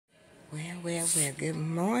Well. Good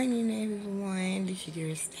morning, everyone. This is your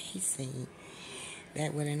girl, Stacy.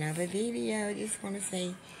 Back with another video. I just want to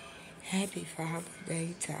say happy Father's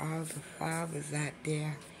Day to all the fathers out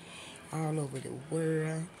there all over the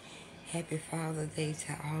world. Happy Father's Day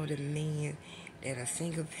to all the men that are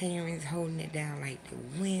single parents holding it down like the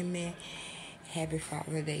women. Happy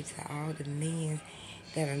Father's Day to all the men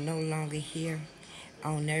that are no longer here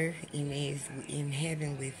on earth and is in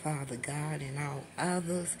heaven with Father God and all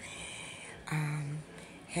others.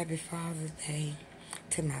 Happy Father's Day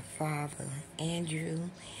to my father, Andrew.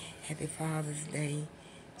 Happy Father's Day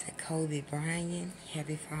to Kobe Bryant.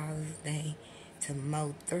 Happy Father's Day to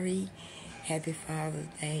Mo 3. Happy Father's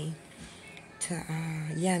Day to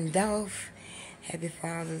Young Dolph. Happy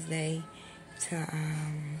Father's Day to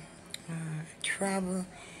Trouble.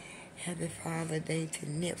 Happy Father's Day to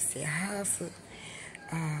Nipsey Hussle.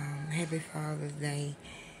 Happy Father's Day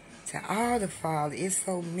to all the fathers. It's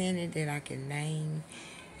so many that I can name.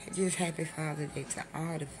 Just happy Father's Day to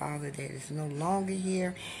all the fathers that is no longer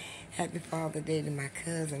here. Happy Father's Day to my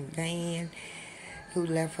cousin Van, who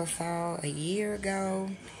left us all a year ago.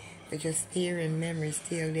 But your spirit and memory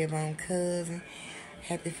still live on, cousin.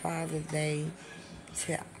 Happy Father's Day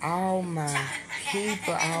to all my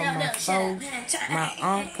people, all my folks, my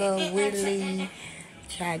uncle Willie,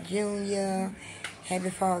 Chad Jr. Happy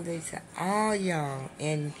Father's Day to all y'all.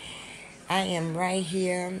 And I am right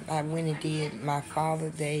here. I went and did my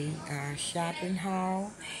Father's Day shopping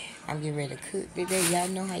haul. I'm getting ready to cook today. Y'all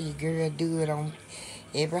know how your girl do it on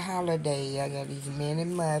every holiday. I got these mini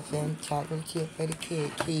muffins, chocolate chip for the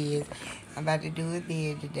kids. I'm about to do it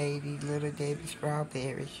big today. These little Debbie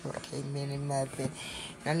strawberry shortcake mini muffins.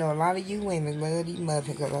 I know a lot of you women love these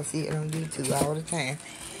muffins because I see it on YouTube all the time.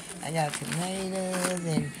 I got tomatoes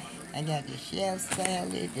and I got the chef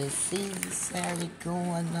salad, the Caesar salad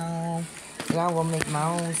going on. And I'm going to make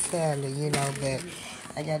my own salad, you know, but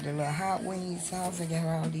I got the little hot wing sauce. I got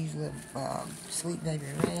all these little sweet baby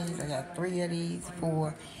rays. I got 3 of these,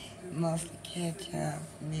 4 mustard ketchup,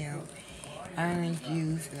 milk, orange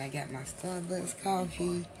juice, and I got my Starbucks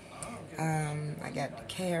coffee. I got the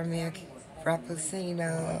caramel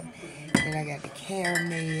frappuccino, and I got the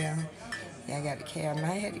caramel. Yeah, I got the caramel.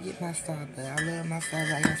 I had to get my Starbucks. I love my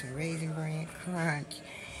Starbucks. I got some Raisin Bran Crunch.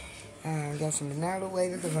 Got some banana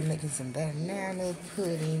wafer because I'm making some banana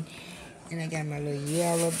pudding. And I got my little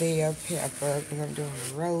yellow bell pepper because I'm doing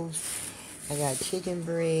a roast. I got chicken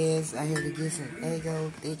breasts. I had to get some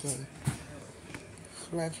Eggo thick and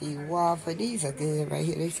fluffy waffle. These are good right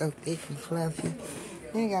here. They so thick and fluffy.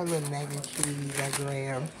 Then I got a little mac and cheese I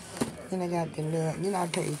grabbed. Then I got the little, I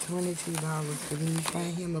paid $22 for these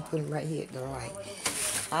right here. I'm going to put them right here at the light.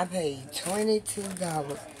 I paid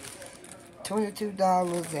 $22.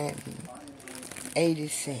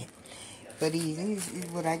 $22.80 for these. This is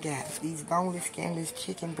what I got. These boneless, skinless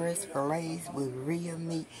chicken breast fillets with real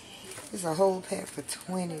meat. It's a whole pack for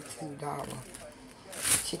 $22.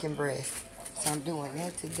 Chicken breast. So I'm doing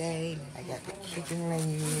that today. I got the chicken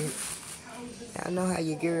legs. Y'all know how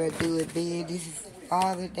your girl do it big. This is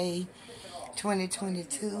Father's Day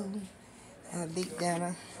 2022 big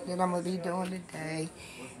dinner that I'm going to be doing today.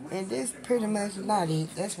 And this pretty much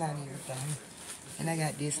that's not everything. And I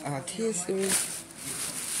got this artisanal,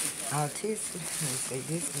 let me say,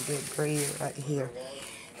 this is good bread right here.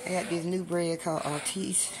 I got this new bread called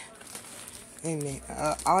Artisano.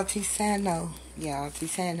 Yeah,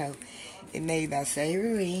 Artisano. It's made by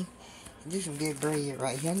Savory. This is good bread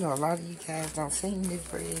right here. I know a lot of you guys don't see this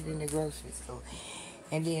bread in the grocery store.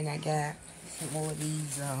 And then I got some more of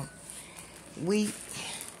these wheat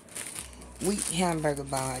hamburger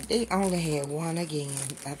buns. They only had one again.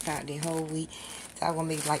 I found the whole wheat. So I'm going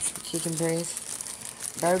to make like some chicken breast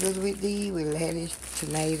burgers with these, with lettuce,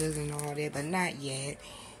 tomatoes, and all that. But not yet.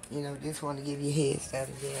 You know, just want to give you a head start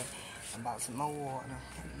there about some more water.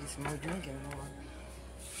 Get some more drinking water.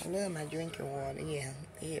 I love my drinking water, yeah,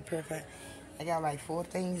 perfect. I got like 4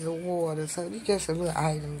 things of water, so it's just a little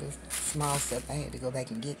item, just small stuff I had to go back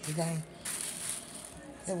and get today.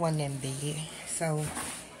 It wasn't that big. So,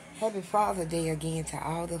 happy Father's Day again to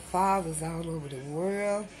all the fathers all over the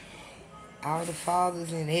world, all the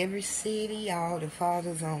fathers in every city, all the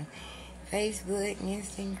fathers on Facebook,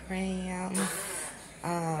 Instagram,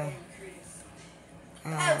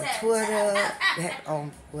 Twitter,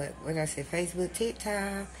 Facebook,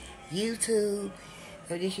 TikTok, YouTube.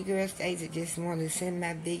 So this your girl Stacey. Just want to send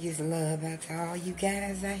my biggest love out to all you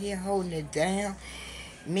guys out here holding it down.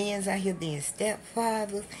 Men's out here being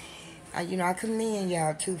stepfathers. I commend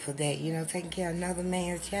y'all too for that. Taking care of another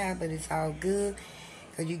man's child, but it's all good.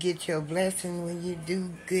 Because you get your blessing when you do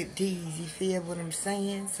good deeds. You feel what I'm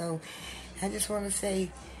saying? So I just want to say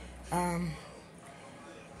I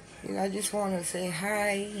just want to say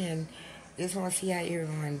hi and just want to see how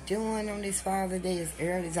everyone doing on this Father's Day. It's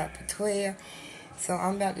early, it's after 12. So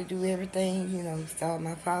I'm about to do everything, start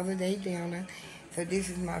my Father's Day dinner. So this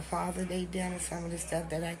is my Father's Day dinner, some of the stuff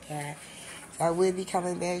that I got. So I will be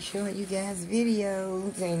coming back showing you guys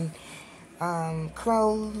videos and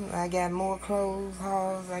clothes. I got more clothes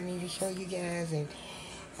hauls I need to show you guys. And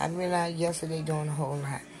I realized yesterday doing a whole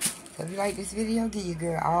lot. So if you like this video, give your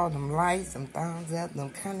girl all them likes, them thumbs up, them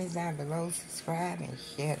comments down below, subscribe, and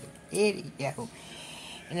share the video.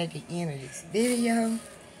 And at the end of this video,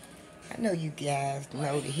 I know you guys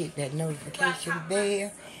know to hit that notification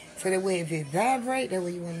bell. So that way if it vibrates, that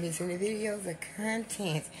way you won't miss any videos or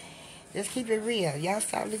content. Just keep it real. Y'all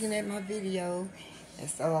start looking at my videos and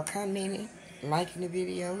start commenting, liking the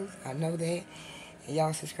videos. I know that. And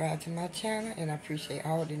y'all subscribe to my channel. And I appreciate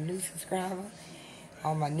all the new subscribers,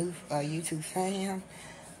 all my new YouTube fam.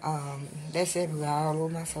 That's everywhere, all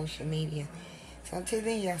over my social media. So until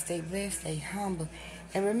then, y'all stay blessed, stay humble.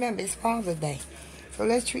 And remember, it's Father's Day. So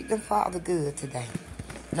let's treat them Father good today.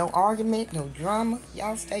 No argument, no drama.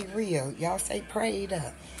 Y'all stay real. Y'all stay prayed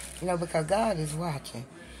up. Because God is watching.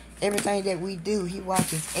 Everything that we do, He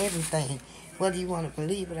watches everything. Whether you want to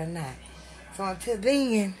believe it or not. So until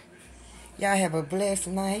then, y'all have a blessed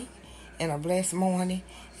night and a blessed morning.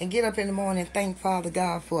 And get up in the morning and thank Father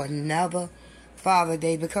God for another Father's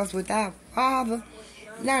Day. Because without Father,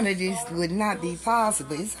 none of this would not be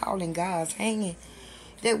possible. It's all in God's hand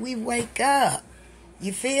that we wake up.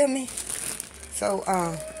 You feel me? So,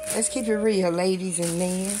 let's keep it real, ladies and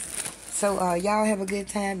men. So, y'all have a good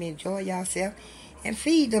time. Enjoy yourself. And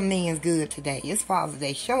feed them men good today. It's Father's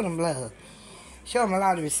Day. Show them love. Show them a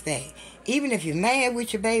lot of respect. Even if you're mad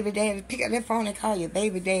with your baby daddy, pick up that phone and call your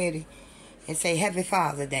baby daddy and say, Happy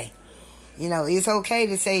Father's Day. It's okay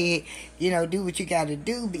to say it, do what you got to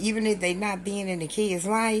do. But even if they not being in the kid's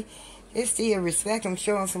life, just still respect them,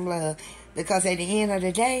 show them some love. Because at the end of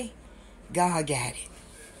the day, God got it.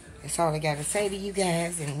 That's all I got to say to you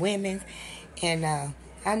guys and women. And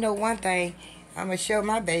I know one thing. I'm going to show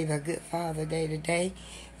my baby a good Father's Day today.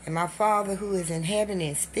 And my Father who is in heaven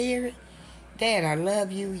in spirit, Dad, I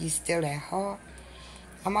love you. You still at heart.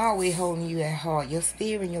 I'm always holding you at heart. Your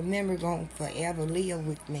spirit and your memory going to forever live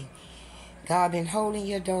with me. God been holding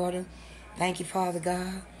your daughter. Thank you, Father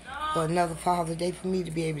God, for another Father's Day for me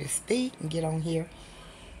to be able to speak and get on here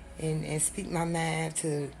and speak my mind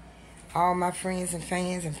to all my friends and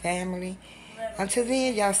fans and family. Until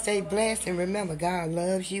then, y'all stay blessed. And remember, God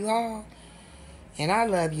loves you all. And I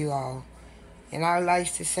love you all. And I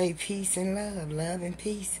like to say peace and love. Love and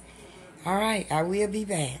peace. All right, I will be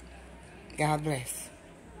back. God bless.